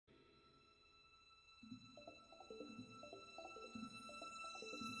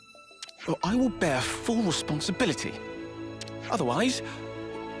or I will bear full responsibility. Otherwise,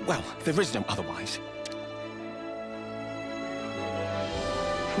 well, there is no otherwise.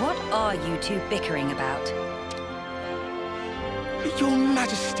 What are you two bickering about? Your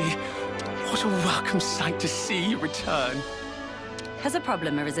Majesty, what a welcome sight to see you return. Has a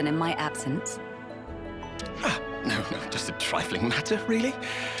problem arisen in my absence? No, just a trifling matter, really.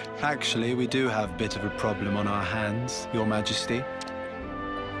 Actually, we do have a bit of a problem on our hands, Your Majesty.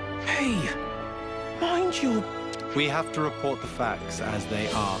 Hey, mind your... We have to report the facts as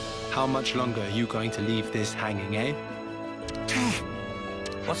they are. How much longer are you going to leave this hanging, eh?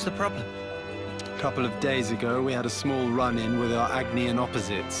 What's the problem? A couple of days ago, we had a small run-in with our Agnian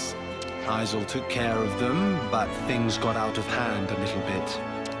opposites. Isel took care of them, but things got out of hand a little bit.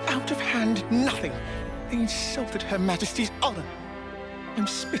 Out of hand, nothing. They insulted Her Majesty's honor. I'm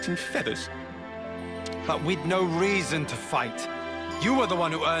spitting feathers. But we'd no reason to fight. You were the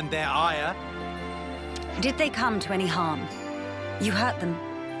one who earned their ire. Did they come to any harm? You hurt them?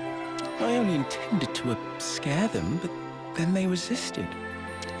 I only intended to scare them, but then they resisted.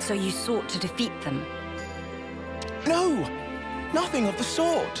 So you sought to defeat them? No! Nothing of the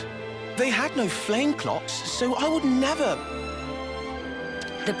sort. They had no flame clocks, so I would never...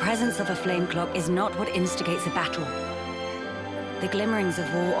 The presence of a flame clock is not what instigates a battle. The glimmerings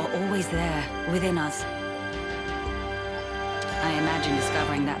of war are always there, within us. I imagine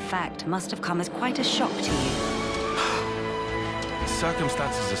discovering that fact must have come as quite a shock to you.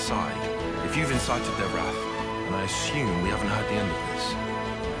 Circumstances aside, if you've incited their wrath, and I assume we haven't heard the end of this.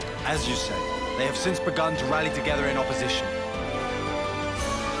 As you say, they have since begun to rally together in opposition.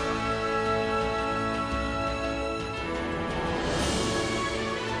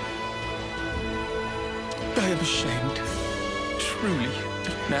 I am ashamed. Truly,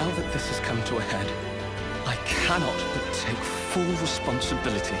 but now that this has come to a head, I cannot but take full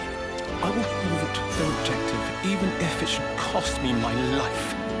responsibility. I will thwart their objective, even if it should cost me my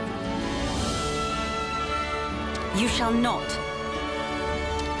life. You shall not.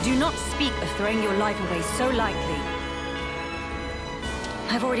 Do not speak of throwing your life away so lightly.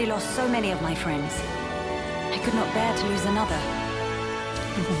 I've already lost so many of my friends. I could not bear to lose another.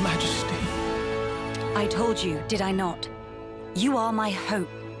 Your Majesty. I told you, did I not? You are my hope.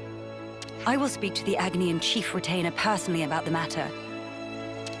 I will speak to the Agnian Chief Retainer personally about the matter.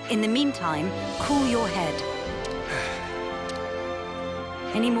 In the meantime, cool your head.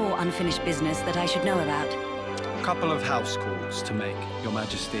 Any more unfinished business that I should know about? A couple of house calls to make, Your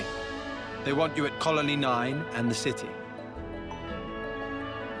Majesty. They want you at Colony 9 and the city.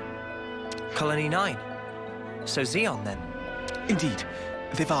 Colony 9? So Xeon, then? Indeed.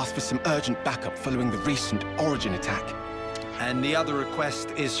 They've asked for some urgent backup following the recent Origin attack. And the other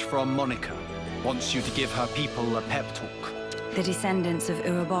request is from Monica. Wants you to give her people a pep talk. The descendants of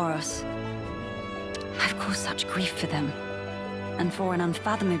Ouroboros. I've caused such grief for them. And for an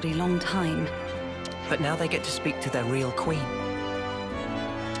unfathomably long time. But now they get to speak to their real queen.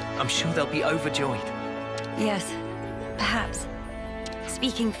 I'm sure they'll be overjoyed. Yes, perhaps.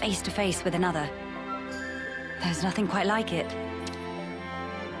 Speaking face to face with another. There's nothing quite like it.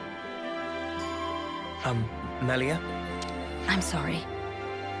 Melia? I'm sorry.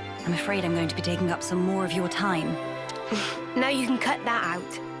 I'm afraid I'm going to be taking up some more of your time. Now you can cut that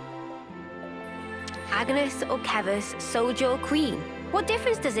out. Agnes or Kevus, soldier or queen? What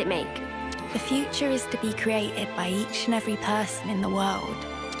difference does it make? The future is to be created by each and every person in the world.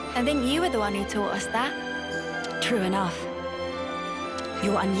 I think you were the one who taught us that. True enough.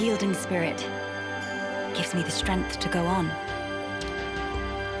 Your unyielding spirit gives me the strength to go on.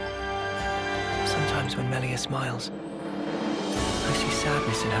 Sometimes when Melia smiles, I see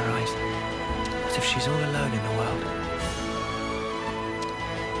sadness in her eyes, as if she's all alone in the world.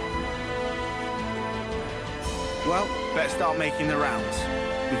 Well, better start making the rounds.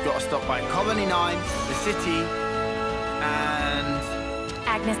 We've got to stop by Colony 9, the city, and...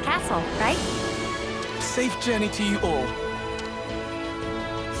 Agnes Castle, right? Safe journey to you all.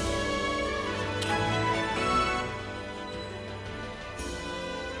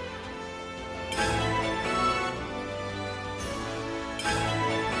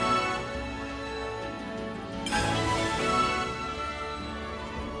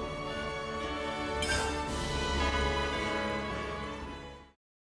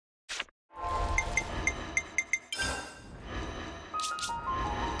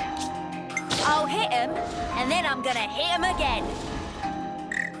 I'll hit him, and then I'm gonna hit him again.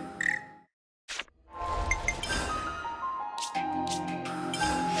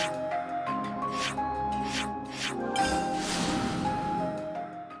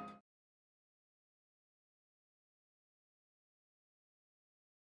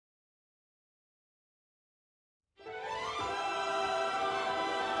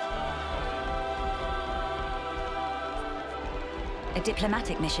 A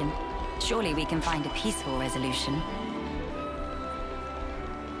diplomatic mission. Surely we can find a peaceful resolution.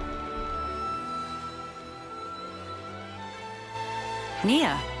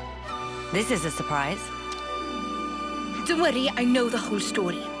 Nia, this is a surprise. Don't worry, I know the whole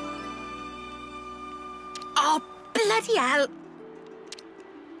story. Oh, bloody hell!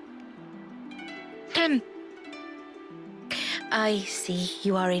 I see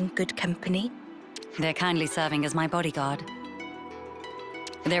you are in good company. They're kindly serving as my bodyguard.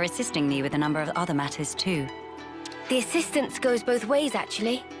 They're assisting me with a number of other matters too. The assistance goes both ways,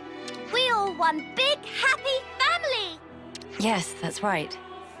 actually. We all one big, happy family! Yes, that's right.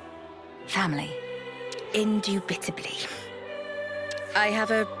 Family. Indubitably. I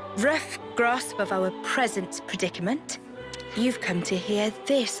have a rough grasp of our present predicament. You've come to hear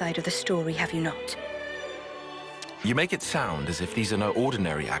their side of the story, have you not? You make it sound as if these are no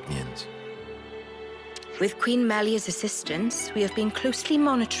ordinary Agnians. With Queen Melia's assistance, we have been closely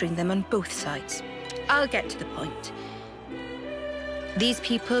monitoring them on both sides. I'll get to the point. These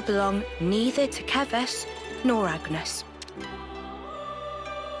people belong neither to Keves nor Agnes.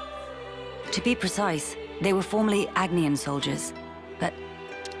 To be precise, they were formerly Agnian soldiers, but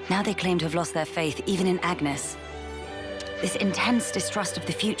now they claim to have lost their faith even in Agnes. This intense distrust of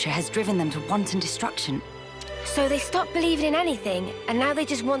the future has driven them to wanton destruction. So they stopped believing in anything, and now they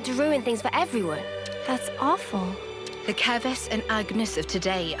just want to ruin things for everyone. That's awful. The Keves and Agnes of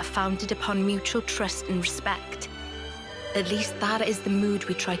today are founded upon mutual trust and respect. At least that is the mood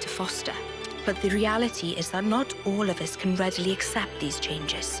we try to foster. But the reality is that not all of us can readily accept these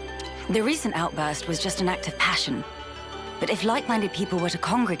changes. The recent outburst was just an act of passion. But if like-minded people were to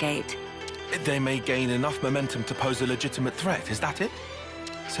congregate... They may gain enough momentum to pose a legitimate threat, is that it?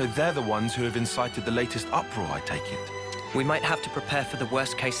 So they're the ones who have incited the latest uproar, I take it. We might have to prepare for the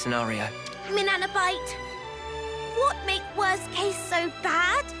worst-case scenario. Minanabite, what make worst case so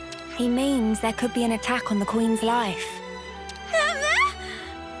bad? He means there could be an attack on the Queen's life.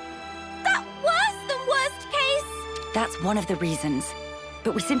 That worse than worst case? That's one of the reasons.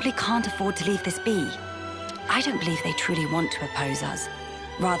 But we simply can't afford to leave this be. I don't believe they truly want to oppose us.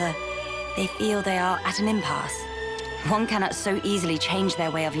 Rather, they feel they are at an impasse. One cannot so easily change their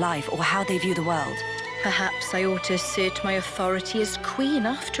way of life or how they view the world. Perhaps I ought to assert my authority as Queen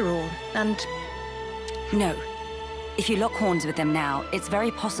after all, and... No. If you lock horns with them now, it's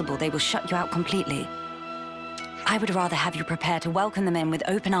very possible they will shut you out completely. I would rather have you prepare to welcome them in with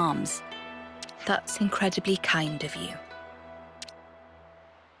open arms. That's incredibly kind of you.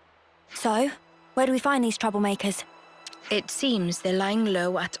 So, where do we find these troublemakers? It seems they're lying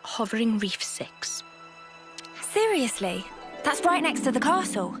low at Hovering Reef 6. Seriously? That's right next to the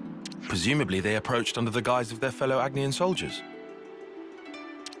castle. Presumably they approached under the guise of their fellow Agnian soldiers.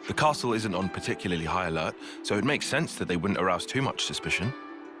 The castle isn't on particularly high alert, so it makes sense that they wouldn't arouse too much suspicion.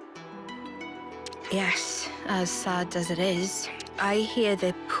 Yes, as sad as it is, I hear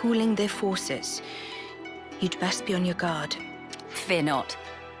they're pooling their forces. You'd best be on your guard. Fear not.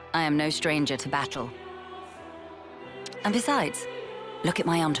 I am no stranger to battle. And besides, look at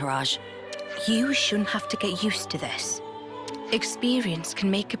my entourage. You shouldn't have to get used to this. Experience can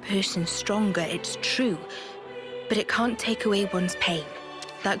make a person stronger, it's true, but it can't take away one's pain.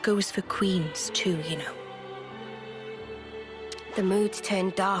 That goes for queens too, you know. The mood's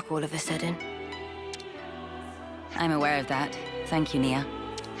turned dark all of a sudden. I'm aware of that. Thank you, Nia.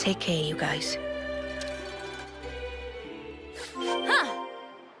 Take care, you guys. Huh.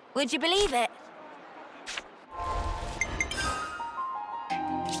 Would you believe it?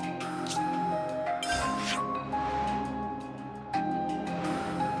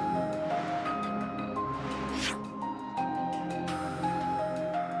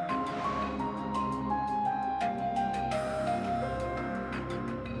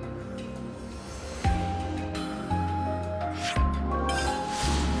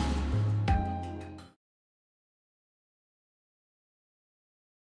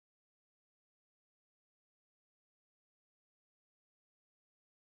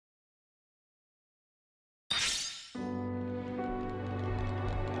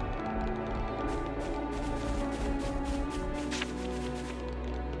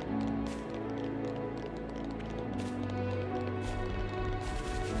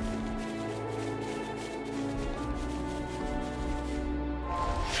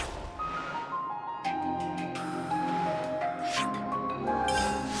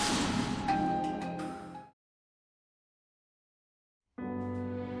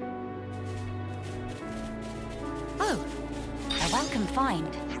 Oh, a welcome find.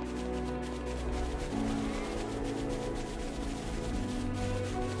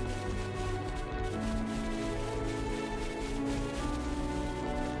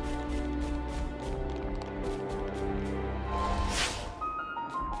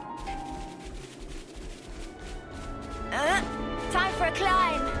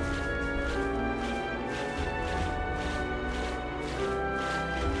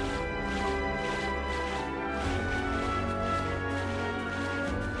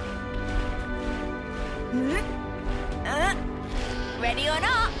 Ready or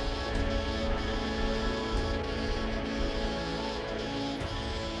not?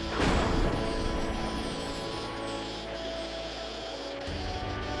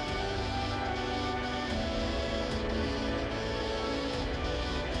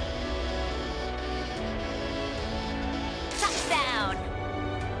 Touchdown!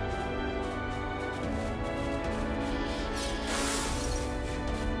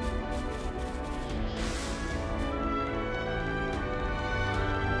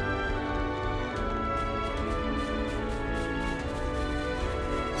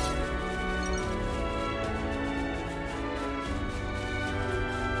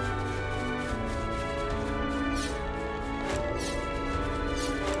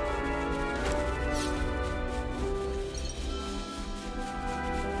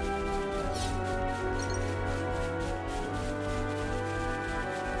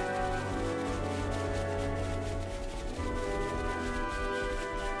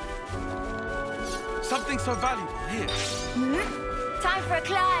 Something so valuable here. Time for a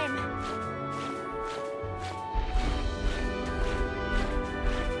climb.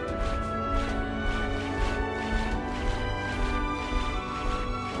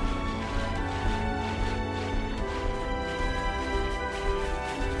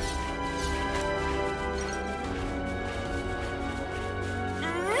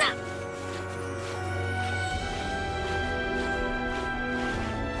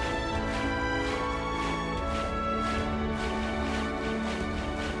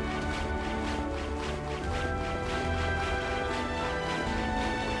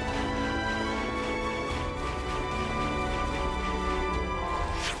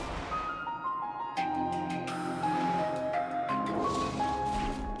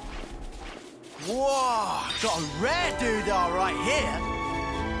 Whoa! Got a rare doodah right here.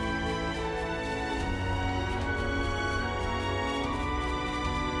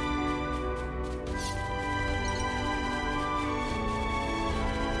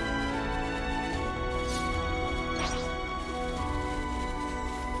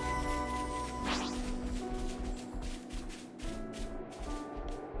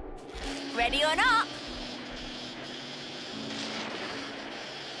 Ready or not?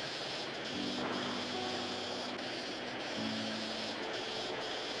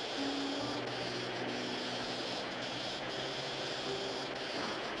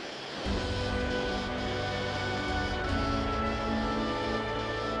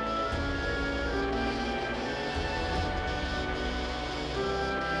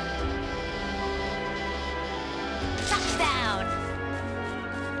 Touchdown!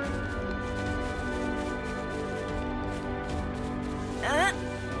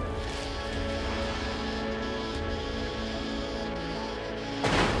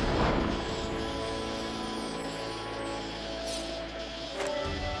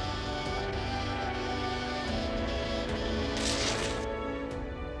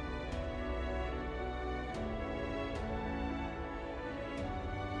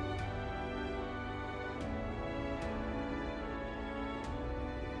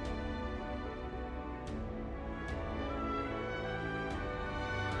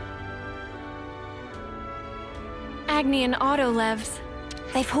 Agni and Autolevs.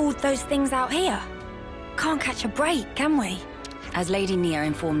 They've hauled those things out here. Can't catch a break, can we? As Lady Nia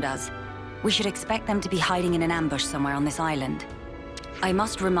informed us, we should expect them to be hiding in an ambush somewhere on this island. I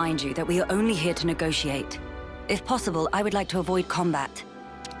must remind you that we are only here to negotiate. If possible, I would like to avoid combat.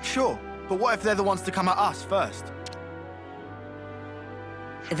 Sure, but what if they're the ones to come at us first?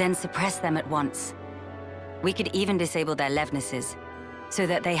 Then suppress them at once. We could even disable their levnesses, so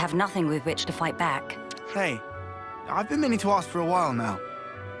that they have nothing with which to fight back. Hey, I've been meaning to ask for a while now.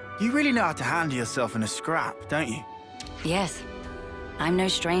 You really know how to handle yourself in a scrap, don't you? Yes. I'm no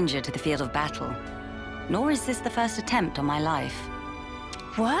stranger to the field of battle. Nor is this the first attempt on my life.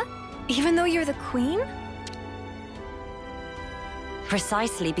 What? Even though you're the queen?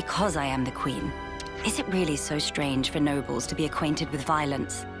 Precisely because I am the queen. Is it really so strange for nobles to be acquainted with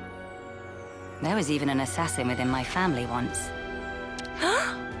violence? There was even an assassin within my family once.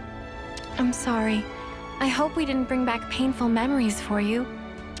 I'm sorry. I hope we didn't bring back painful memories for you.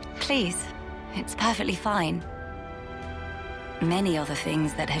 Please, it's perfectly fine. Many are the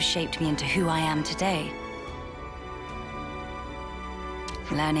things that have shaped me into who I am today.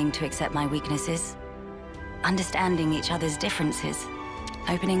 Learning to accept my weaknesses, understanding each other's differences,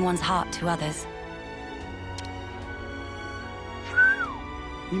 opening one's heart to others.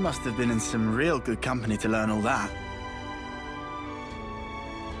 You must have been in some real good company to learn all that.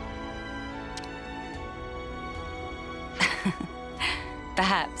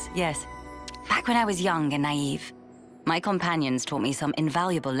 Perhaps, yes. Back when I was young and naive, my companions taught me some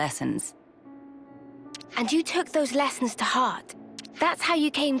invaluable lessons. And you took those lessons to heart. That's how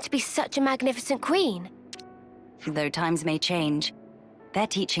you came to be such a magnificent queen. Though times may change, their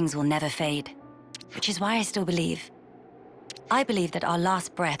teachings will never fade. Which is why I still believe. I believe that our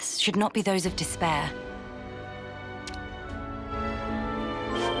last breaths should not be those of despair.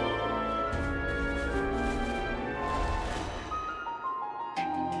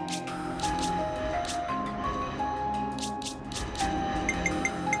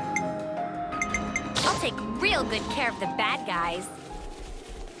 I'll take real good care of the bad guys.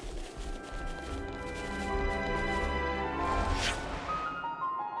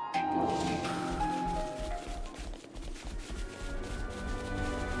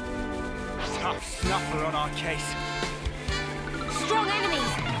 Tough snuffer on our case. Strong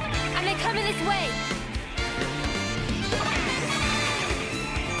enemies! And they're coming this way!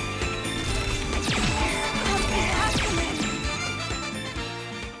 What's happening?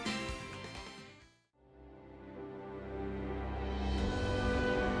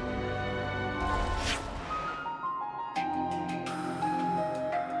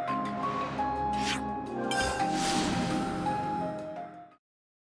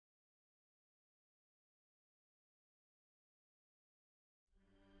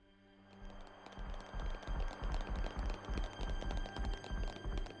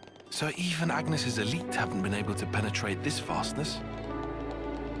 So even Agnes's elite haven't been able to penetrate this vastness?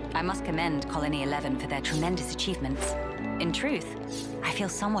 I must commend Colony 11 for their tremendous achievements. In truth, I feel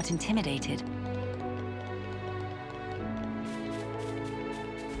somewhat intimidated.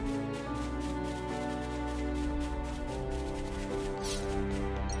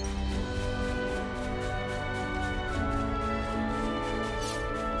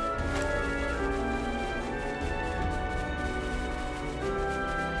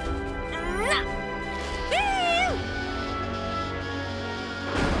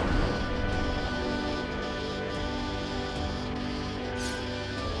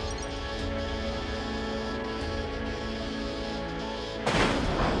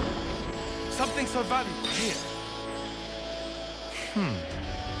 Something so valuable here.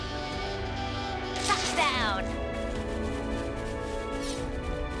 Touchdown!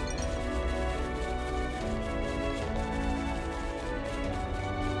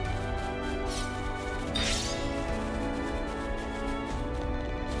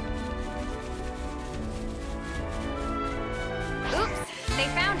 Oops, they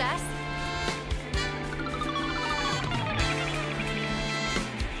found us.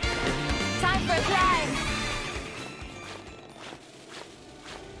 Time for a climb!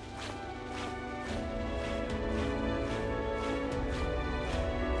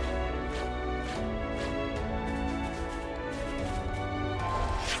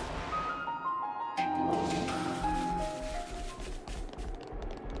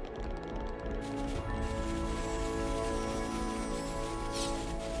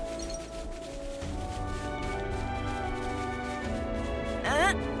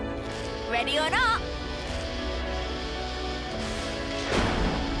 Ready or not?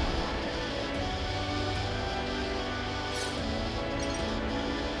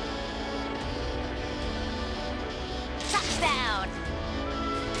 Touchdown!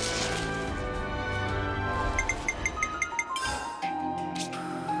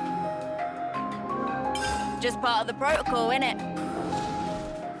 Just part of the protocol, innit?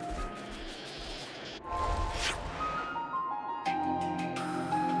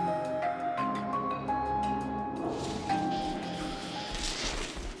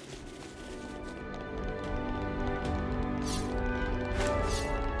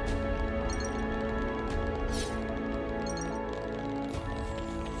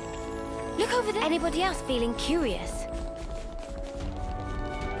 Look over there. Anybody else feeling curious?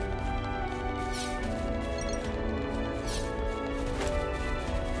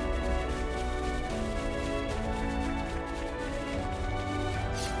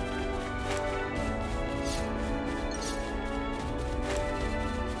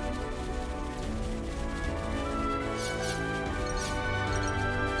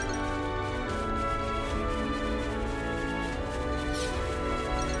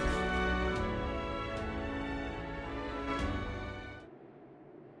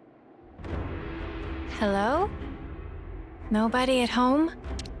 Hello? Nobody at home?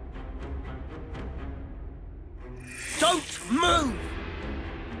 Don't move!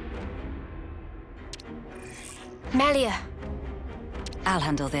 Melia. I'll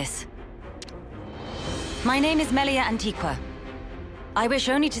handle this. My name is Melia Antiqua. I wish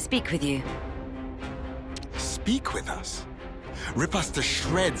only to speak with you. Speak with us? Rip us to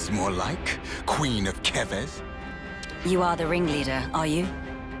shreds, more like, Queen of Keves. You are the ringleader, are you?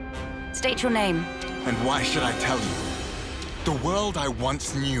 State your name. And why should I tell you? The world I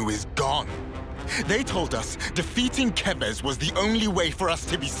once knew is gone. They told us defeating Keves was the only way for us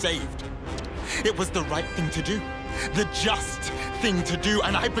to be saved. It was the right thing to do. The just thing to do,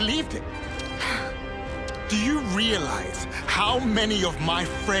 and I believed it. Do you realize how many of my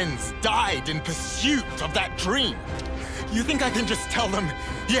friends died in pursuit of that dream? You think I can just tell them,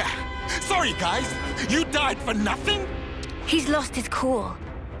 yeah, sorry guys, you died for nothing? He's lost his cool.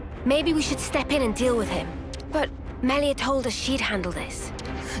 Maybe we should step in and deal with him. But Melia told us she'd handle this.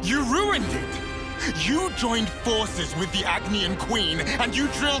 You ruined it! You joined forces with the Agnian Queen, and you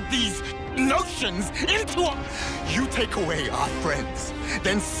drilled these notions into our... You take away our friends,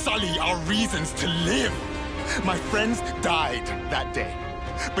 then sully our reasons to live. My friends died that day,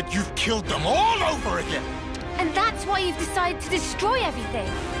 but you've killed them all over again. And that's why you've decided to destroy everything.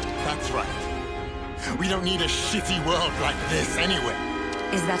 That's right. We don't need a shitty world like this anyway.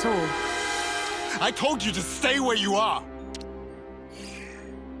 Is that all? I told you to stay where you are.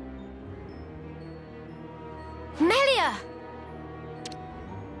 Melia!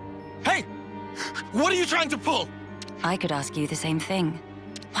 Hey! What are you trying to pull? I could ask you the same thing.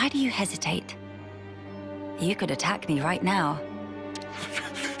 Why do you hesitate? You could attack me right now.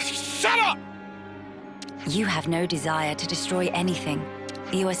 Shut up! You have no desire to destroy anything.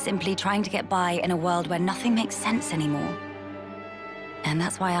 You are simply trying to get by in a world where nothing makes sense anymore. And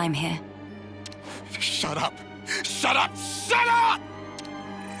that's why I'm here. Shut up! Shut up! Shut up!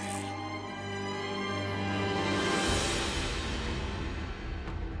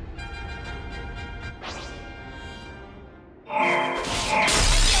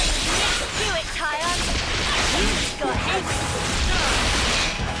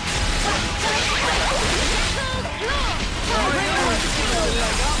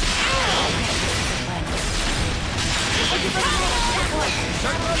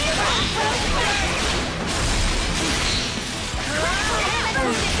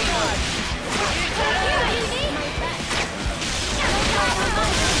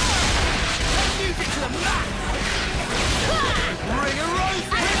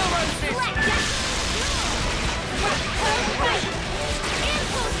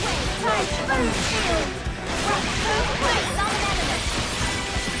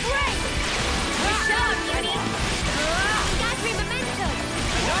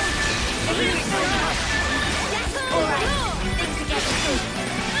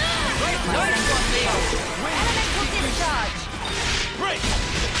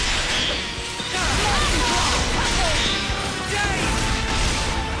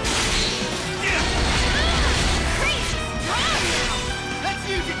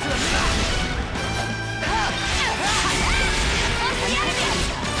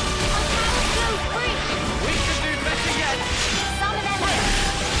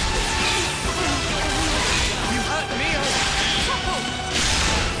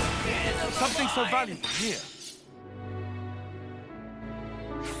 Something so valuable here.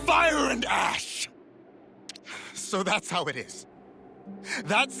 Fire and ash! So that's how it is.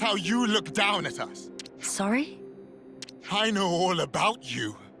 That's how you look down at us. Sorry? I know all about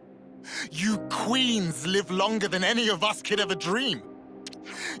you. You queens live longer than any of us could ever dream.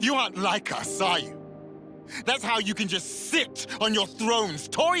 You aren't like us, are you? That's how you can just sit on your thrones,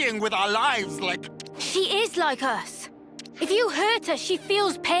 toying with our lives like... She is like us. If you hurt her, she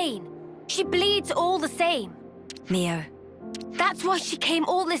feels pain. She bleeds all the same. Mio. That's why she came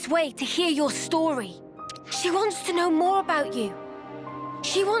all this way to hear your story. She wants to know more about you.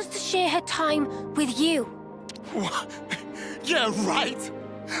 She wants to share her time with you. What? Yeah, right.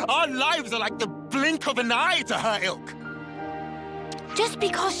 Our lives are like the blink of an eye to her ilk. Just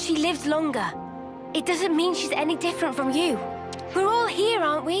because she lives longer, it doesn't mean she's any different from you. We're all here,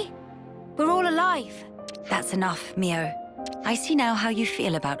 aren't we? We're all alive. That's enough, Mio. I see now how you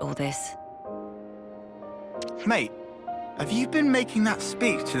feel about all this. Mate, have you been making that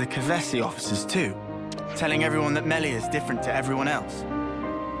speech to the Kevesi officers too? Telling everyone that Melia is different to everyone else?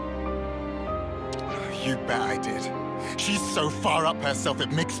 You bet I did. She's so far up herself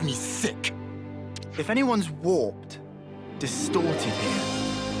it makes me sick. If anyone's warped, distorted here,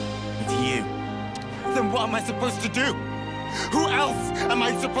 it's you. Then what am I supposed to do? Who else am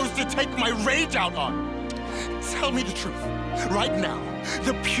I supposed to take my rage out on? Tell me the truth. Right now.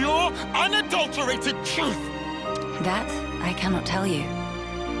 The pure, unadulterated truth. That I cannot tell you.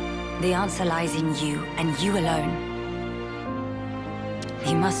 The answer lies in you, and you alone.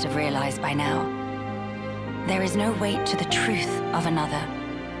 You must have realized by now. There is no weight to the truth of another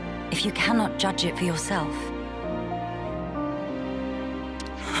if you cannot judge it for yourself.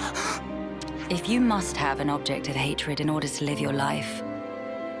 If you must have an object of hatred in order to live your life,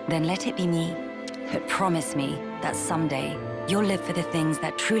 then let it be me. But promise me that someday you'll live for the things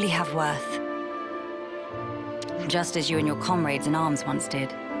that truly have worth. Just as you and your comrades in arms once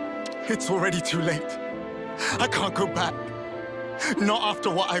did. It's already too late. I can't go back. Not after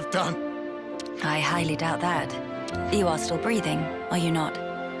what I've done. I highly doubt that. You are still breathing, are you not?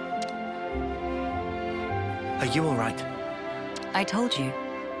 Are you all right? I told you.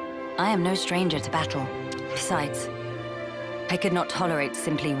 I am no stranger to battle. Besides, I could not tolerate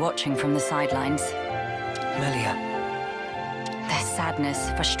simply watching from the sidelines. Melia. Their sadness,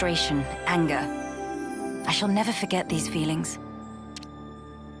 frustration, anger. I shall never forget these feelings.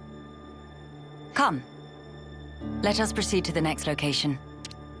 Come. Let us proceed to the next location.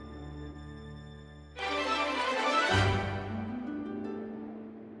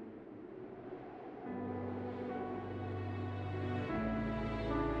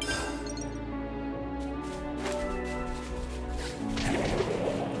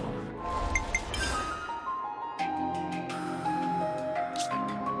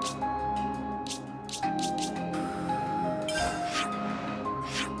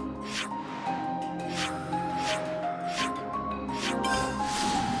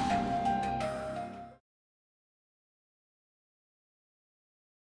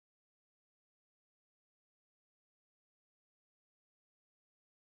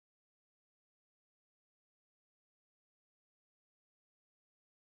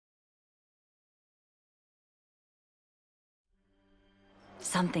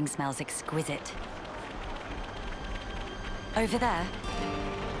 Something smells exquisite. Over there.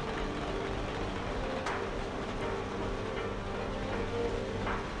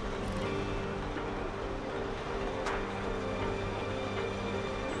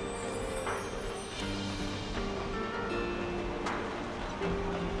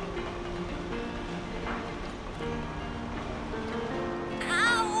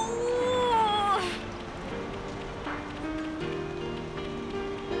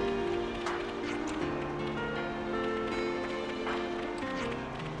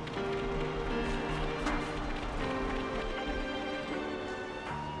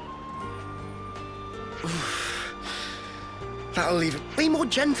 That'll leave it. Be more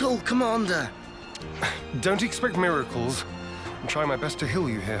gentle, Commander. Don't expect miracles. I'm trying my best to heal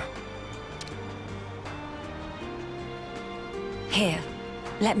you here. Here,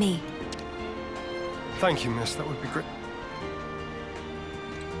 let me. Thank you, miss. That would be great.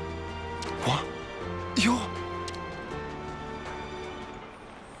 What? You're...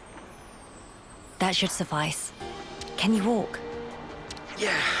 That should suffice. Can you walk?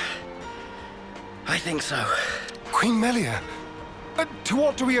 Yeah. I think so. Queen Melia! To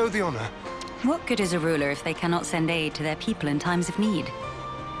what do we owe the honor? What good is a ruler if they cannot send aid to their people in times of need?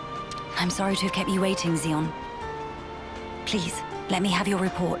 I'm sorry to have kept you waiting, Xeon. Please, let me have your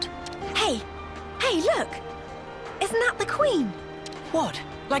report. Hey! Hey, look! Isn't that the Queen? What?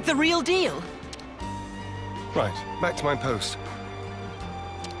 Like the real deal? Right, back to my post.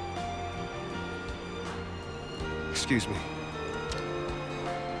 Excuse me.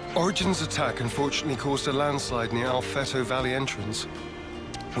 Origin's attack unfortunately caused a landslide near Alfeto Valley entrance.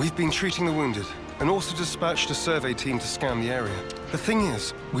 We've been treating the wounded, and also dispatched a survey team to scan the area. The thing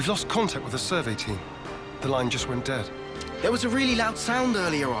is, we've lost contact with the survey team. The line just went dead. There was a really loud sound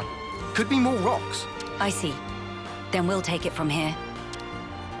earlier on. Could be more rocks. I see. Then we'll take it from here.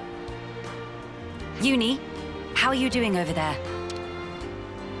 Uni, how are you doing over there?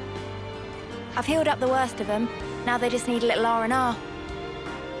 I've healed up the worst of them. Now they just need a little R&R.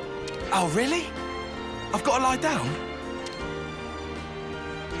 Oh, really? I've got to lie down?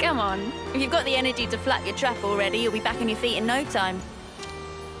 Come on. If you've got the energy to flap your trap already, you'll be back on your feet in no time.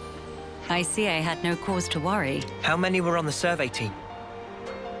 I see I had no cause to worry. How many were on the survey team?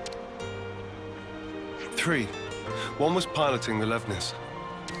 3. One was piloting the Levnis.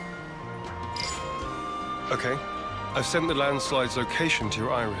 Okay. I've sent the landslide's location to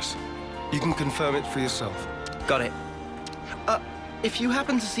your iris. You can confirm it for yourself. Got it. If you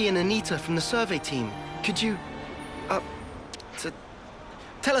happen to see an Anita from the survey team, could you,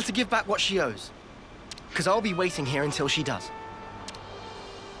 tell her to give back what she owes? Because I'll be waiting here until she does.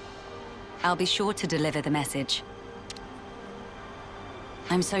 I'll be sure to deliver the message.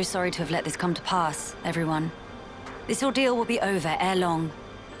 I'm so sorry to have let this come to pass, everyone. This ordeal will be over ere long.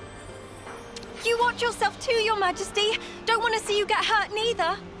 You watch yourself too, Your Majesty. Don't want to see you get hurt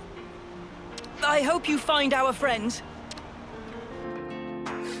neither. I hope you find our friends.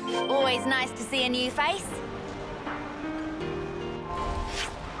 Always nice to see a new face.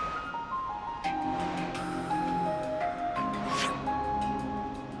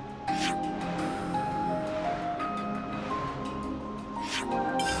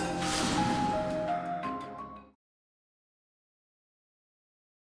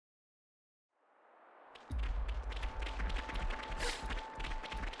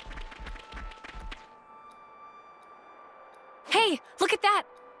 Hey, look at that!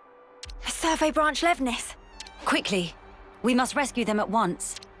 A survey branch Levnis. Quickly! We must rescue them at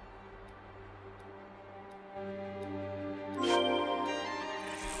once.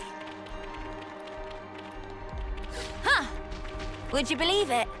 Huh! Would you believe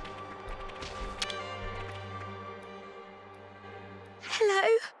it?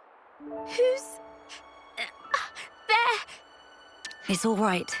 Hello? Who's... there? It's all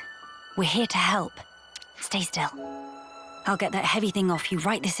right. We're here to help. Stay still. I'll get that heavy thing off you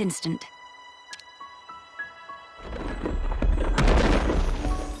right this instant.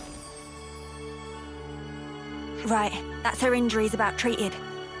 Right, that's her injuries about treated.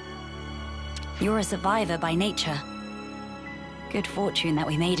 You're a survivor by nature. Good fortune that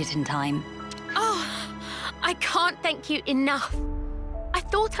we made it in time. Oh, I can't thank you enough. I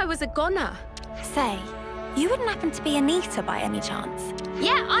thought I was a goner. Say, you wouldn't happen to be Anita by any chance?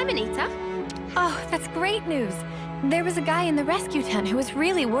 Yeah, I'm Anita. Oh, that's great news. There was a guy in the rescue tent who was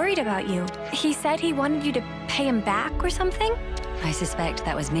really worried about you. He said he wanted you to pay him back or something? I suspect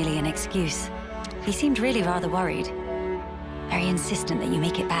that was merely an excuse. He seemed really rather worried. Very insistent that you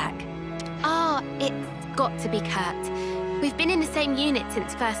make it back. Oh, it's got to be Kurt. We've been in the same unit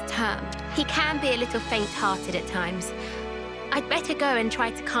since first term. He can be a little faint-hearted at times. I'd better go and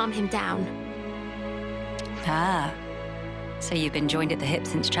try to calm him down. Ah, so you've been joined at the hip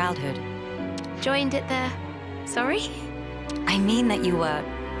since childhood? Joined at the... Sorry? I mean that you were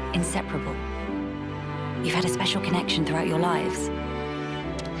inseparable. You've had a special connection throughout your lives.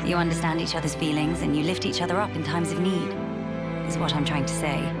 You understand each other's feelings and you lift each other up in times of need, is what I'm trying to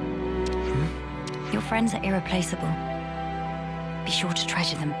say. Your friends are irreplaceable. Be sure to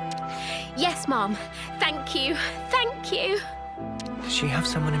treasure them. Yes, Mom. Thank you. Thank you. Does she have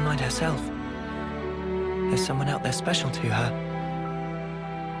someone in mind herself? There's someone out there special to her.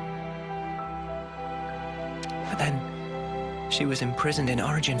 But then, she was imprisoned in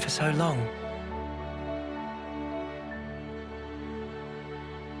Origin for so long.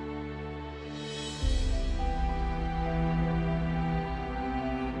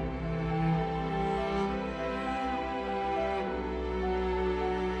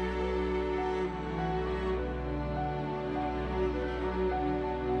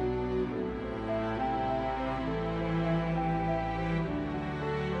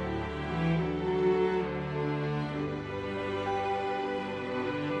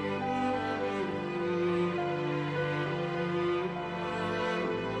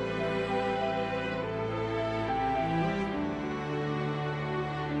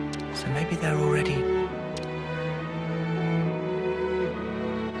 So maybe they're already...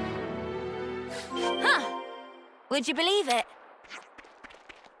 Huh! Would you believe it?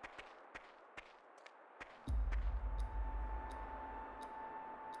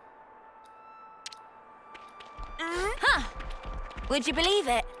 Huh! Would you believe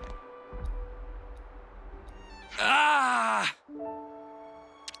it? Ah!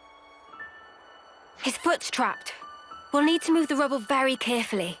 His foot's trapped. We'll need to move the rubble very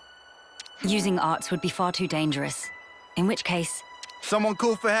carefully. Using arts would be far too dangerous. In which case... Someone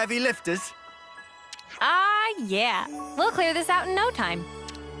call for heavy lifters? Yeah. We'll clear this out in no time.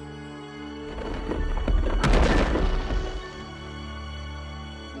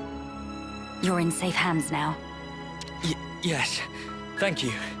 You're in safe hands now. Yes. Thank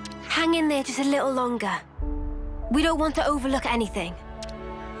you. Hang in there just a little longer. We don't want to overlook anything.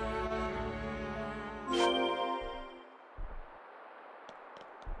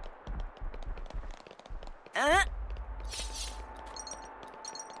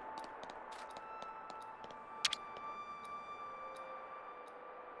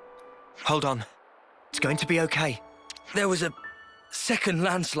 Hold on. It's going to be okay. There was a second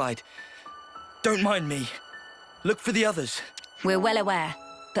landslide. Don't mind me. Look for the others. We're well aware.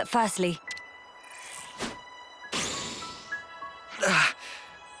 But firstly...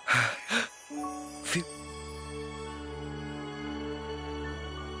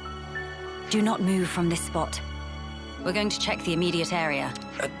 Do not move from this spot. We're going to check the immediate area.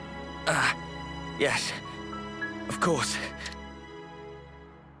 Yes. Of course.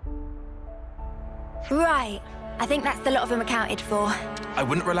 Right. I think that's the lot of them accounted for. I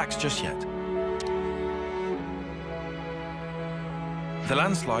wouldn't relax just yet. The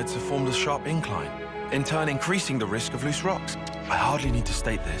landslides have formed a sharp incline, in turn increasing the risk of loose rocks. I hardly need to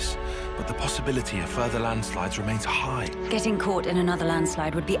state this, but the possibility of further landslides remains high. Getting caught in another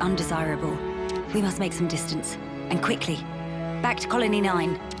landslide would be undesirable. We must make some distance, and quickly. Back to Colony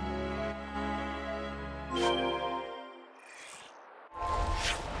 9.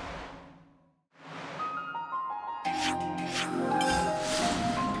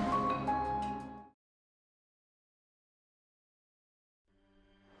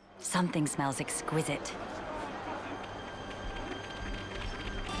 Something smells exquisite.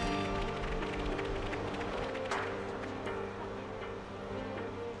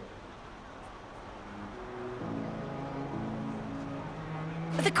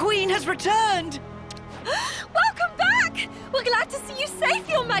 The Queen has returned! Welcome back! We're glad to see you safe,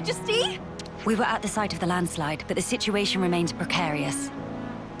 Your Majesty! We were at the site of the landslide, but the situation remains precarious.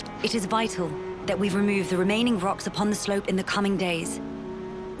 It is vital that we remove the remaining rocks upon the slope in the coming days.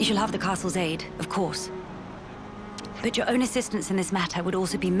 You shall have the castle's aid, of course. But your own assistance in this matter would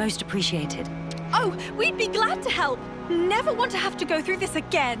also be most appreciated. Oh, we'd be glad to help. Never want to have to go through this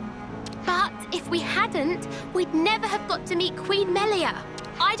again. But if we hadn't, we'd never have got to meet Queen Melia.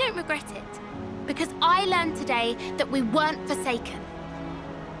 I don't regret it, because I learned today that we weren't forsaken.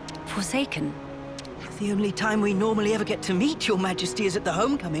 Forsaken? The only time we normally ever get to meet Your Majesty is at the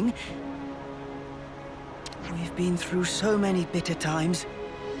homecoming. We've been through so many bitter times,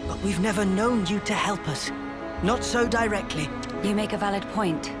 but we've never known you to help us. Not so directly. You make a valid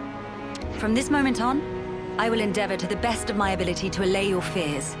point. From this moment on, I will endeavor to the best of my ability to allay your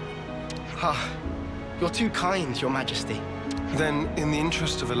fears. Ah, you're too kind, Your Majesty. Then, in the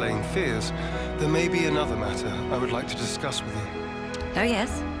interest of allaying fears, there may be another matter I would like to discuss with you. Oh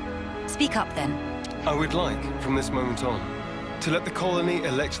yes? Speak up then. I would like, from this moment on, to let the colony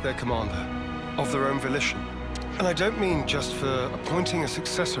elect their commander, of their own volition. And I don't mean just for appointing a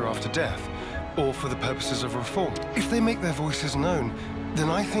successor after death, or for the purposes of reform. If they make their voices known, then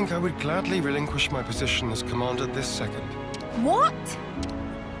I think I would gladly relinquish my position as commander this second. What?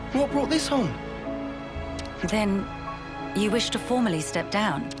 What brought this on? Then, you wish to formally step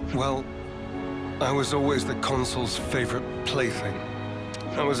down? Well, I was always the consul's favorite plaything.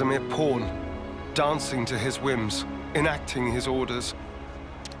 I was a mere pawn, dancing to his whims, enacting his orders.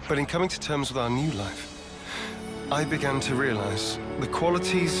 But in coming to terms with our new life, I began to realize the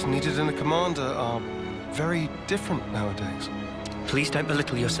qualities needed in a commander are very different nowadays. Please don't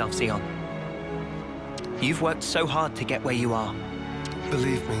belittle yourself, Xeon. You've worked so hard to get where you are.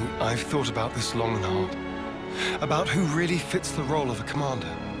 Believe me, I've thought about this long and hard. About who really fits the role of a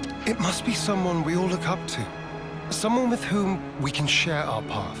commander. It must be someone we all look up to. Someone with whom we can share our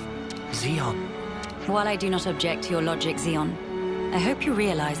path. Xeon. While I do not object to your logic, Xeon, I hope you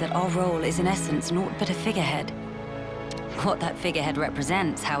realize that our role is in essence naught but a figurehead. What that figurehead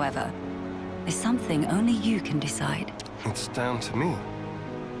represents, however, is something only you can decide. It's down to me.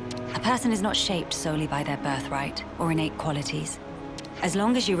 A person is not shaped solely by their birthright or innate qualities. As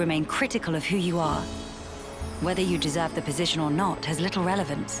long as you remain critical of who you are, whether you deserve the position or not has little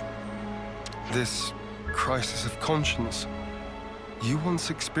relevance. This crisis of conscience, you once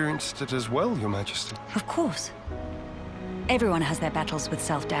experienced it as well, Your Majesty. Of course. Everyone has their battles with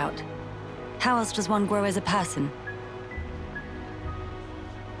self-doubt. How else does one grow as a person?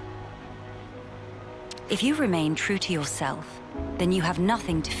 If you remain true to yourself, then you have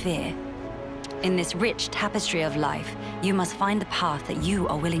nothing to fear. In this rich tapestry of life, you must find the path that you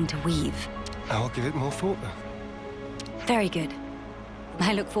are willing to weave. I'll give it more thought, then. Very good.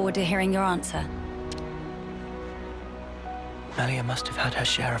 I look forward to hearing your answer. Melia must have had her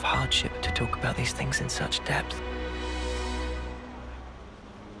share of hardship to talk about these things in such depth.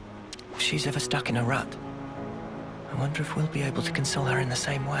 If she's ever stuck in a rut, I wonder if we'll be able to console her in the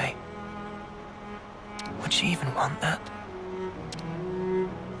same way. Would she even want that?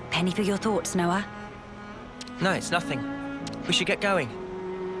 Penny for your thoughts, Noah. No, it's nothing. We should get going.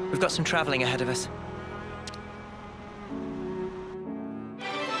 We've got some traveling ahead of us.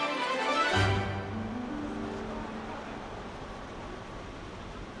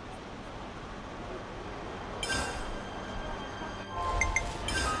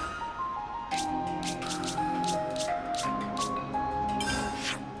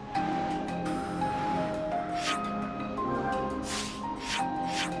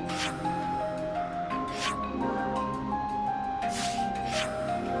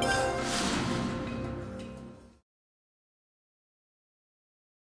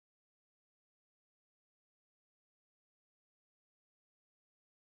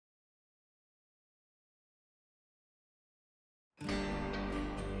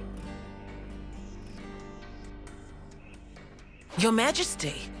 Your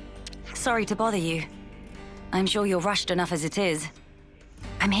Majesty! Sorry to bother you. I'm sure you're rushed enough as it is.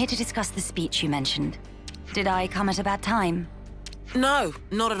 I'm here to discuss the speech you mentioned. Did I come at a bad time? No,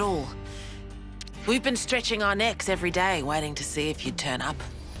 not at all. We've been stretching our necks every day, waiting to see if you'd turn up.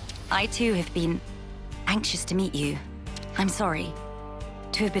 I too have been anxious to meet you. I'm sorry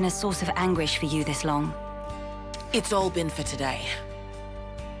to have been a source of anguish for you this long. It's all been for today.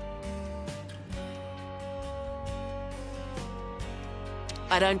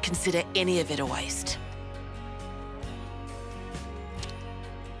 I'd don't consider any of it a waste.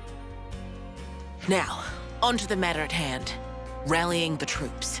 Now, on to the matter at hand. Rallying the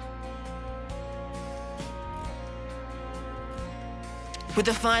troops. With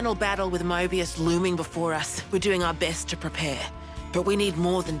the final battle with Mobius looming before us, we're doing our best to prepare. But we need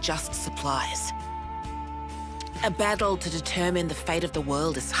more than just supplies. A battle to determine the fate of the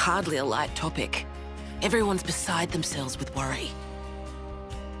world is hardly a light topic. Everyone's beside themselves with worry.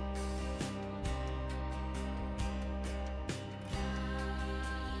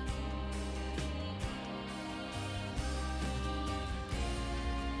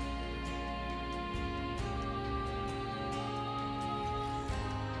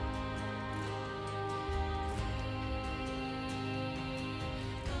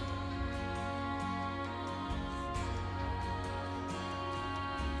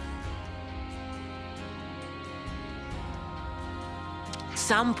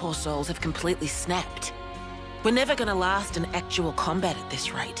 Some poor souls have completely snapped. We're never gonna last in actual combat at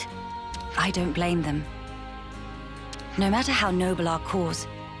this rate. I don't blame them. No matter how noble our cause,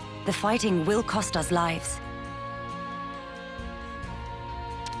 the fighting will cost us lives.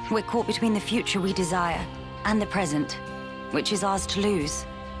 We're caught between the future we desire and the present, which is ours to lose.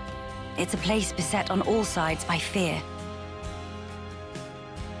 It's a place beset on all sides by fear.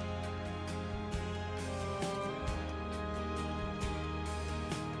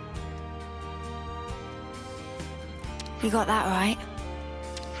 You got that right.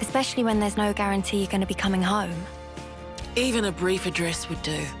 Especially when there's no guarantee you're going to be coming home. Even a brief address would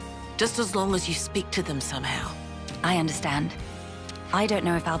do. Just as long as you speak to them somehow. I understand. I don't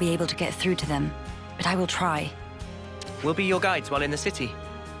know if I'll be able to get through to them, but I will try. We'll be your guides while in the city.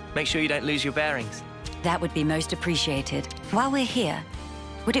 Make sure you don't lose your bearings. That would be most appreciated. While we're here,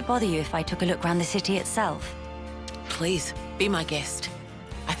 would it bother you if I took a look around the city itself? Please, be my guest.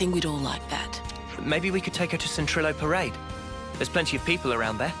 I think we'd all like that. Maybe we could take her to Centrillo Parade. There's plenty of people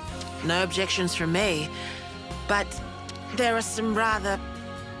around there. No objections from me. But there are some rather,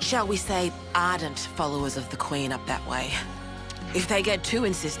 shall we say, ardent followers of the Queen up that way. If they get too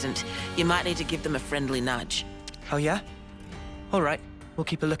insistent, you might need to give them a friendly nudge. Oh yeah? All right, we'll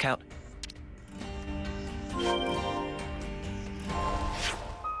keep a lookout.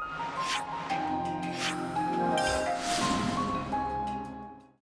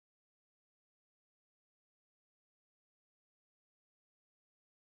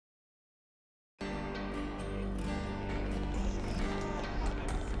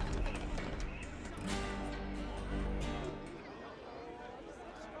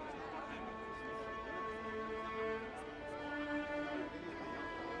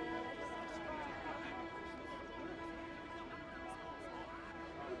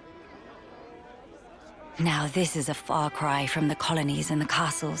 Now this is a far cry from the colonies and the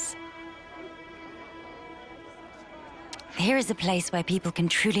castles. Here is a place where people can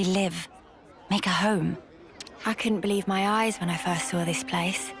truly live, make a home. I couldn't believe my eyes when I first saw this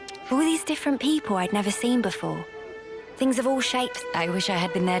place. All these different people I'd never seen before. Things of all shapes. I wish I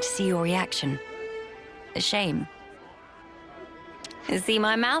had been there to see your reaction. A shame. See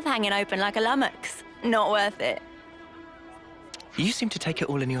my mouth hanging open like a lummox. Not worth it. You seem to take it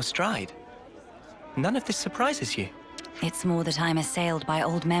all in your stride. None of this surprises you. It's more that I'm assailed by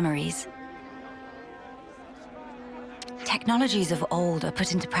old memories. Technologies of old are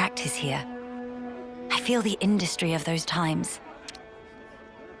put into practice here. I feel the industry of those times.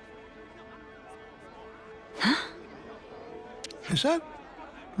 Huh? Is that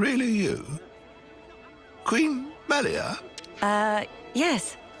really you? Queen Melia?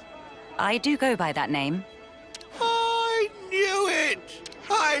 Yes. I do go by that name. I knew it!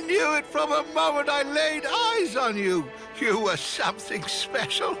 I knew it from the moment I laid eyes on you. You were something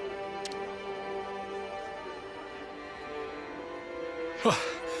special.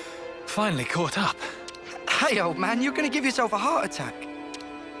 Finally caught up. Hey, old man, you're gonna give yourself a heart attack.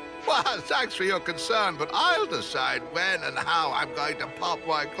 Well, thanks for your concern, but I'll decide when and how I'm going to pop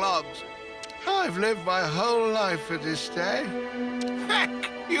my clogs. I've lived my whole life for this day. Heck,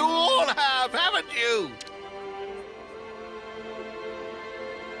 you all have, haven't you?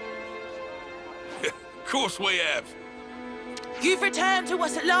 Of course we have. You've returned to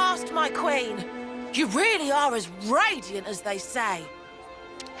us at last, my queen. You really are as radiant as they say.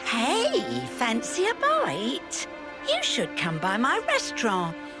 Hey, fancy a bite? You should come by my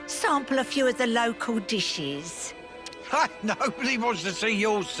restaurant. Sample a few of the local dishes. Nobody wants to see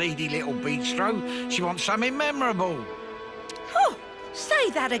your seedy little bistro. She wants something memorable. Oh, say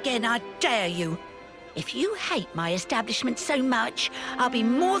that again, I dare you. If you hate my establishment so much, I'll be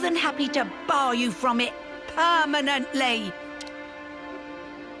more than happy to bar you from it permanently.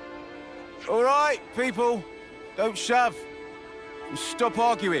 All right, people. Don't shove. And stop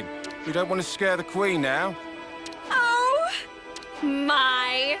arguing. We don't want to scare the Queen now. Oh,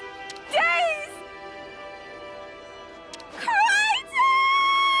 my days!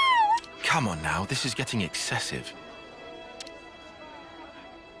 Come on now, this is getting excessive.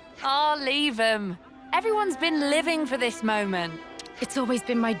 Oh, leave him. Everyone's been living for this moment. It's always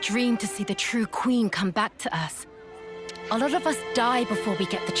been my dream to see the true Queen come back to us. A lot of us die before we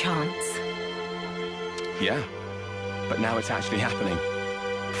get the chance. Yeah, but now it's actually happening.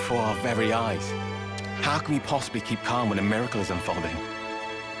 Before our very eyes. How can we possibly keep calm when a miracle is unfolding?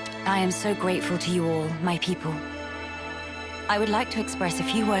 I am so grateful to you all, my people. I would like to express a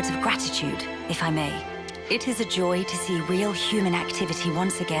few words of gratitude, if I may. It is a joy to see real human activity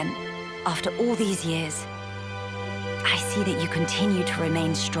once again, after all these years. I see that you continue to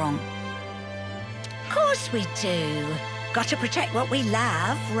remain strong. Of course we do. Got to protect what we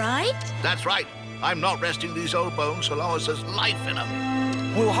love, right? That's right. I'm not resting these old bones so long as there's life in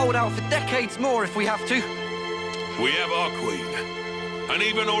them. We'll hold out for decades more if we have to. We have our Queen, and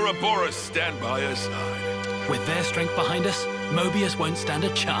even Ouroboros stand by her side. With their strength behind us, Mobius won't stand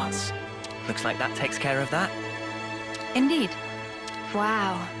a chance. Looks like that takes care of that. Indeed.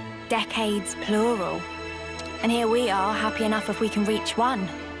 Wow. Decades plural. And here we are, happy enough if we can reach one.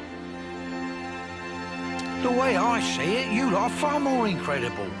 The way I see it, you lot are far more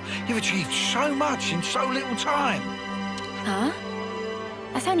incredible. You've achieved so much in so little time. Huh?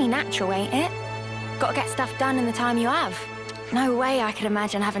 That's only natural, ain't it? Gotta get stuff done in the time you have. No way I could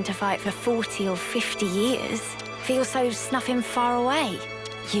imagine having to fight for 40 or 50 years. Feels so snuffing far away.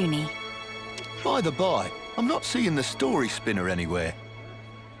 Uni. By the by, I'm not seeing the story spinner anywhere.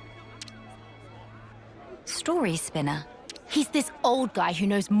 Story spinner? He's this old guy who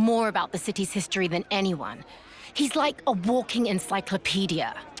knows more about the city's history than anyone. He's like a walking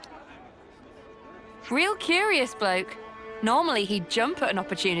encyclopedia. Real curious bloke. Normally he'd jump at an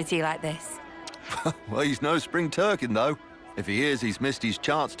opportunity like this. Well, he's no spring turkin, though. If he hears he's missed his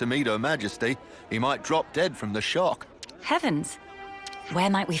chance to meet Her Majesty, he might drop dead from the shock. Heavens! Where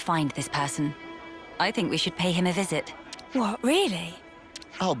might we find this person? I think we should pay him a visit. What, really?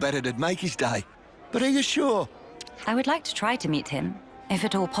 I'll bet it'd make his day. But are you sure? I would like to try to meet him, if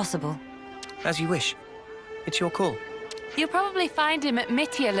at all possible. As you wish. It's your call. You'll probably find him at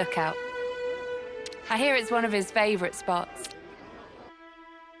Mittia Lookout. I hear it's one of his favorite spots.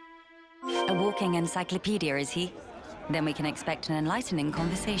 A walking encyclopedia, is he? Then we can expect an enlightening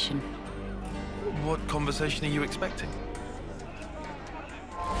conversation. What conversation are you expecting?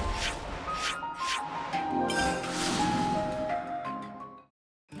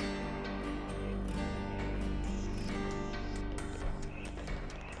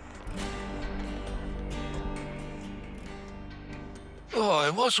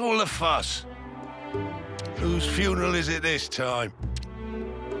 Oi, what's all the fuss? Whose funeral is it this time?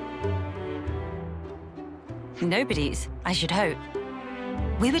 Nobody's, I should hope.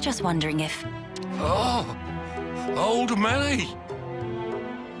 We were just wondering if... Oh, old Melly.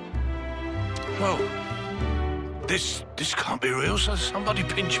 Well, this can't be real, so somebody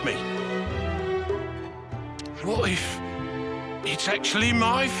pinch me. What if it's actually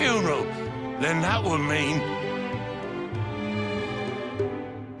my funeral? Then that would mean...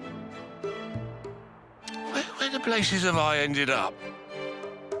 Where the places have I ended up?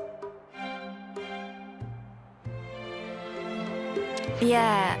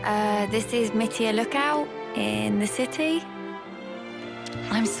 Yeah, this is Mittia Lookout in the city.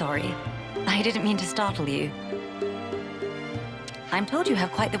 I'm sorry. I didn't mean to startle you. I'm told you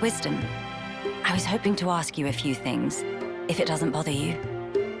have quite the wisdom. I was hoping to ask you a few things, if it doesn't bother you.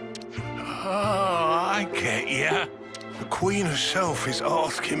 Oh, I get ya. The Queen herself is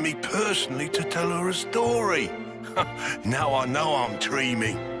asking me personally to tell her a story. Now I know I'm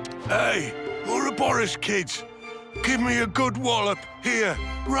dreaming. Hey, Ouroboros kids, give me a good wallop here,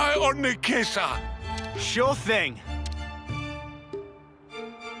 right on the kisser. Sure thing.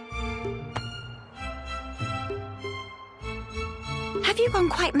 Have you gone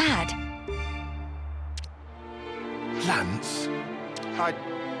quite mad? Lance?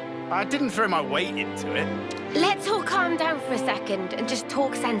 I didn't throw my weight into it. Let's all calm down for a second and just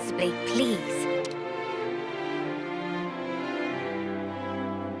talk sensibly, please.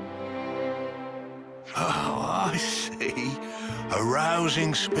 Oh, I see. A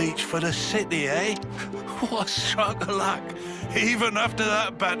rousing speech for the city, eh? What a stroke of luck. Even after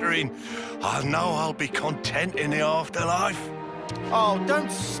that battering, I know I'll be content in the afterlife. Oh,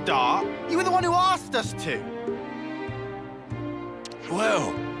 don't start. You were the one who asked us to.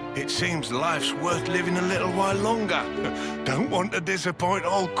 Well, It seems life's worth living a little while longer. Don't want to disappoint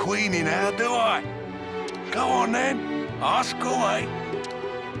old Queenie now, do I? Go on then, ask away.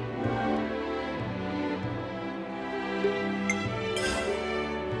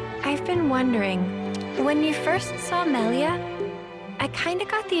 I've been wondering, when you first saw Melia, I kinda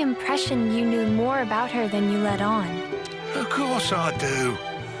got the impression you knew more about her than you let on. Of course I do.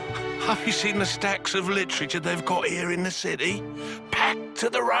 Have you seen the stacks of literature they've got here in the city? Packed to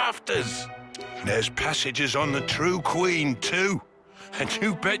the rafters. There's passages on the true Queen, too. And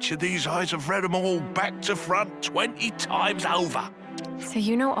you betcha these eyes have read them all back to front 20 times over. So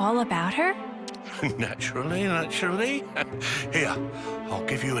you know all about her? Naturally. Here, I'll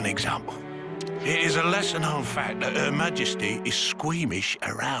give you an example. It is a lesser-known fact that Her Majesty is squeamish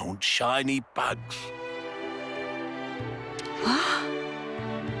around shiny bugs.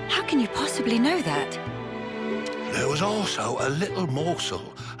 How can you possibly know that? There was also a little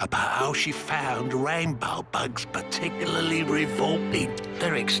morsel about how she found rainbow bugs particularly revolting.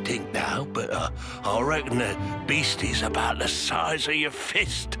 They're extinct now, but I reckon they're beasties about the size of your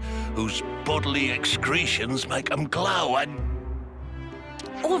fist, whose bodily excretions make them glow and...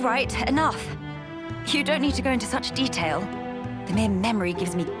 All right, enough. You don't need to go into such detail. The mere memory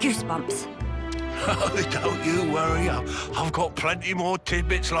gives me goosebumps. Don't you worry, I've got plenty more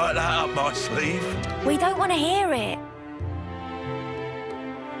tidbits like that up my sleeve. We don't want to hear it.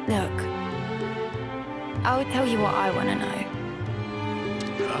 Look, I'll tell you what I want to know.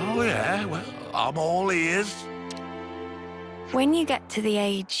 Oh, yeah? Well, I'm all ears. When you get to the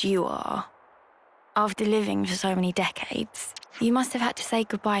age you are, after living for so many decades, you must have had to say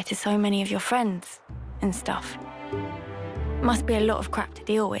goodbye to so many of your friends and stuff. Must be a lot of crap to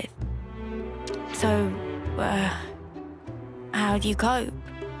deal with. So, how do you cope?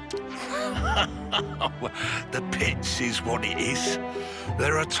 The pits is what it is.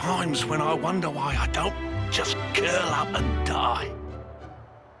 There are times when I wonder why I don't just curl up and die.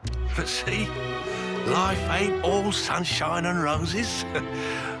 But see, life ain't all sunshine and roses.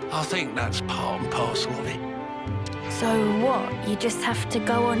 I think that's part and parcel of it. So what, you just have to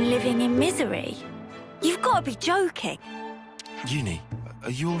go on living in misery? You've got to be joking. Uni,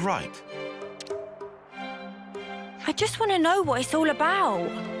 are you all right? I just want to know what it's all about.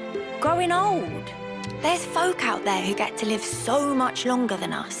 Growing old. There's folk out there who get to live so much longer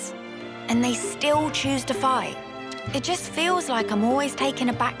than us, and they still choose to fight. It just feels like I'm always taking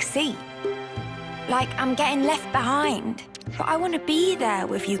a back seat. Like I'm getting left behind. But I want to be there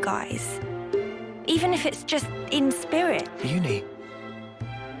with you guys. Even if it's just in spirit. Uni,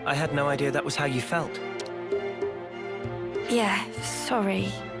 I had no idea that was how you felt. Yeah,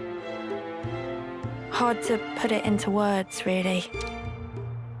 sorry. Hard to put it into words, really.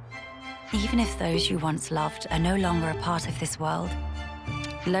 Even if those you once loved are no longer a part of this world,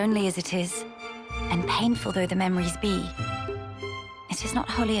 lonely as it is, and painful though the memories be, it is not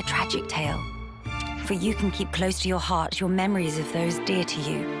wholly a tragic tale. For you can keep close to your heart your memories of those dear to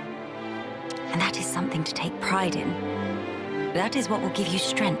you. And that is something to take pride in. That is what will give you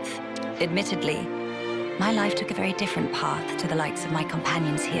strength. Admittedly, my life took a very different path to the likes of my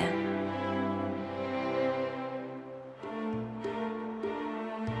companions here.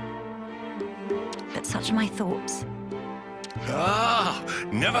 But such are my thoughts. Ah,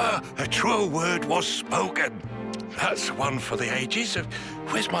 never a truer word was spoken. That's one for the ages.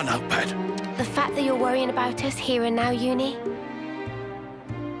 Where's my notepad? The fact that you're worrying about us here and now, Uni,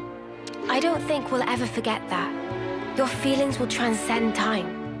 I don't think we'll ever forget that. Your feelings will transcend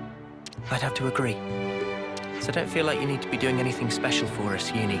time. I'd have to agree. So don't feel like you need to be doing anything special for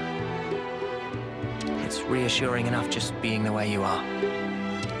us, Uni. It's reassuring enough just being the way you are.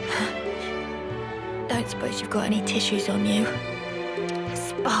 Don't suppose you've got any tissues on you?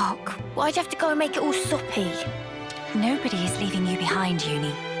 Spark, why'd you have to go and make it all soppy? Nobody is leaving you behind,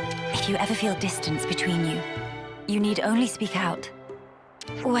 Uni. If you ever feel distance between you, you need only speak out.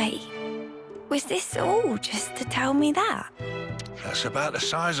 Wait, was this all just to tell me that? That's about the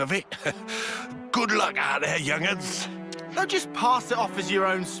size of it. Good luck out there, young'uns. Don't just pass it off as your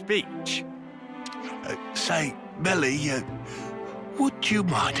own speech. Say, Melly, would you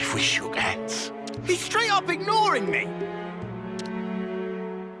mind if we shook hands? He's straight up ignoring me!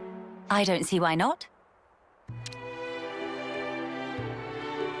 I don't see why not.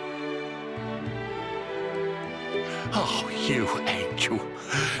 Oh, you angel.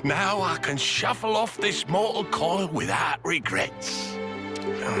 Now I can shuffle off this mortal coil without regrets.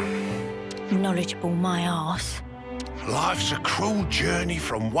 Knowledgeable my arse. Life's a cruel journey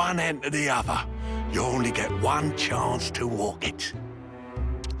from one end to the other. You only get one chance to walk it.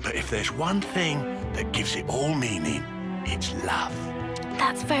 But if there's one thing that gives it all meaning, it's love.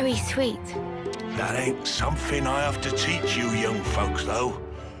 That's very sweet. That ain't something I have to teach you young folks, though.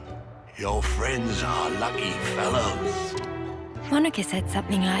 Your friends are lucky fellows. Monica said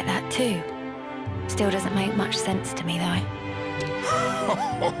something like that too. Still doesn't make much sense to me, though.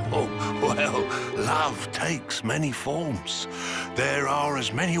 Well, love takes many forms. There are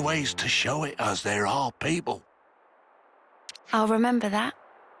as many ways to show it as there are people. I'll remember that.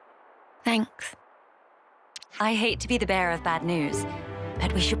 Thanks. I hate to be the bearer of bad news,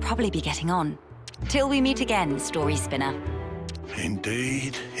 but we should probably be getting on. Till we meet again, Story Spinner.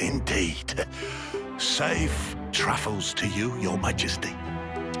 Indeed, indeed. Safe travels to you, Your Majesty.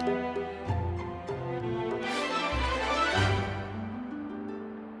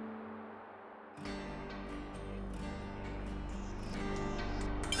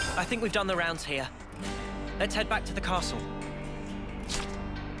 I think we've done the rounds here. Let's head back to the castle.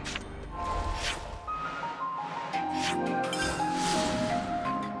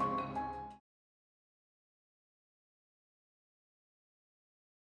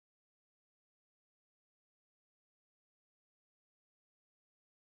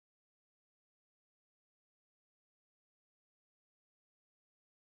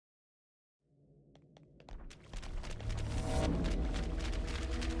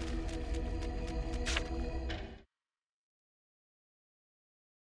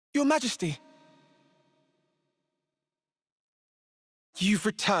 Your Majesty! You've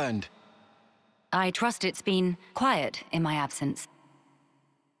returned. I trust it's been quiet in my absence.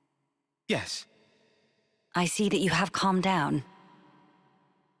 Yes. I see that you have calmed down.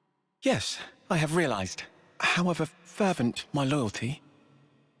 Yes, I have realized. However fervent my loyalty,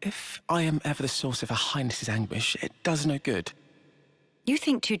 if I am ever the source of Her Highness's anguish, it does no good. You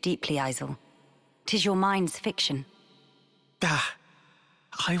think too deeply, Isel. 'Tis your mind's fiction. Ah,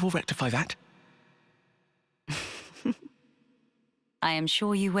 I will rectify that. I am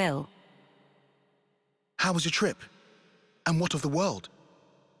sure you will. How was your trip? And what of the world?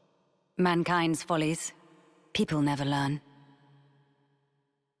 Mankind's follies. People never learn.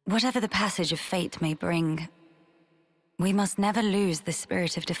 Whatever the passage of fate may bring, we must never lose the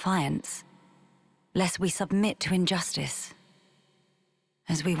spirit of defiance, lest we submit to injustice,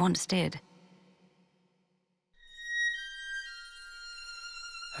 as we once did.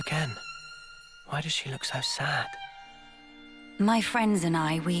 Again, why does she look so sad? My friends and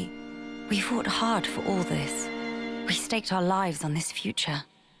I, we fought hard for all this. We staked our lives on this future.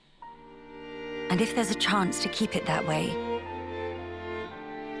 And if there's a chance to keep it that way,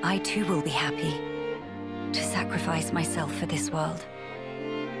 I too will be happy to sacrifice myself for this world.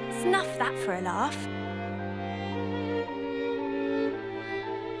 Snuff that for a laugh.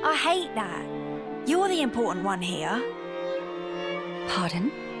 I hate that. You're the important one here.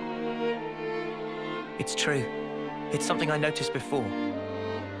 Pardon? It's true. It's something I noticed before.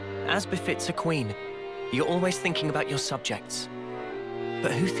 As befits a queen, you're always thinking about your subjects.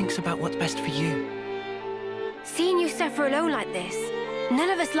 But who thinks about what's best for you? Seeing you suffer alone like this, none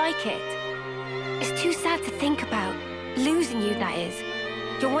of us like it. It's too sad to think about. Losing you, that is.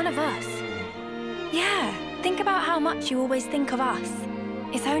 You're one of us. Yeah, think about how much you always think of us.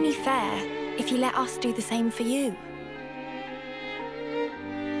 It's only fair if you let us do the same for you.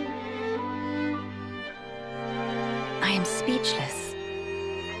 I am speechless.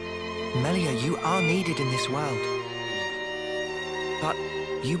 Melia, you are needed in this world. But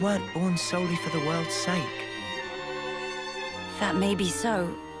you weren't born solely for the world's sake. That may be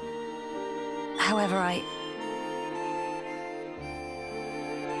so. However,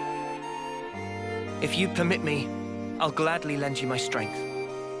 If you permit me, I'll gladly lend you my strength.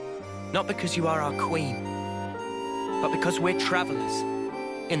 Not because you are our queen, but because we're travelers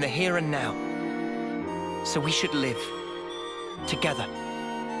in the here and now. So we should live together.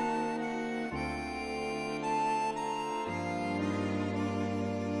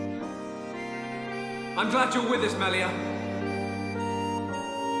 I'm glad you're with us, Melia.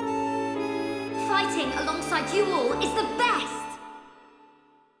 Fighting alongside you all is the best!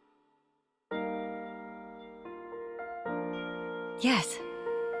 yes.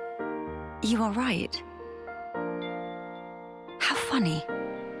 You are right. How funny.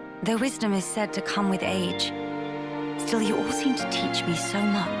 Though wisdom is said to come with age, still you all seem to teach me so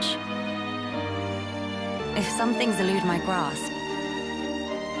much. If some things elude my grasp,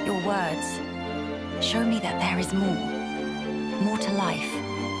 your words show me that there is more to life.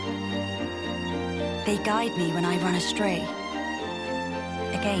 They guide me when I run astray,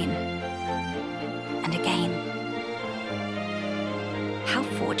 again and again. How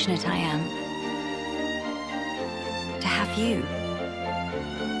fortunate I am to have you.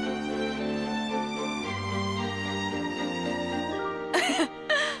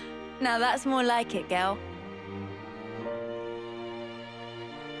 Now that's more like it, girl.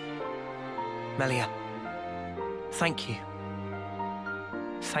 Melia, thank you.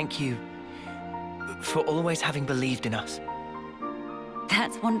 Thank you for always having believed in us.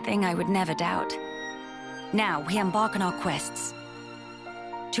 That's one thing I would never doubt. Now we embark on our quests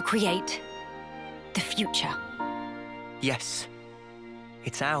to create the future. Yes,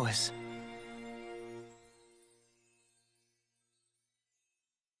 it's ours.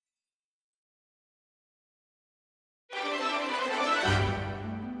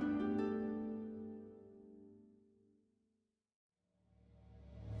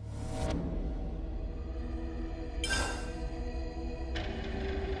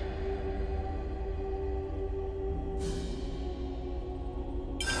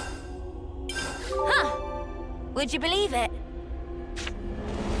 Would you believe it?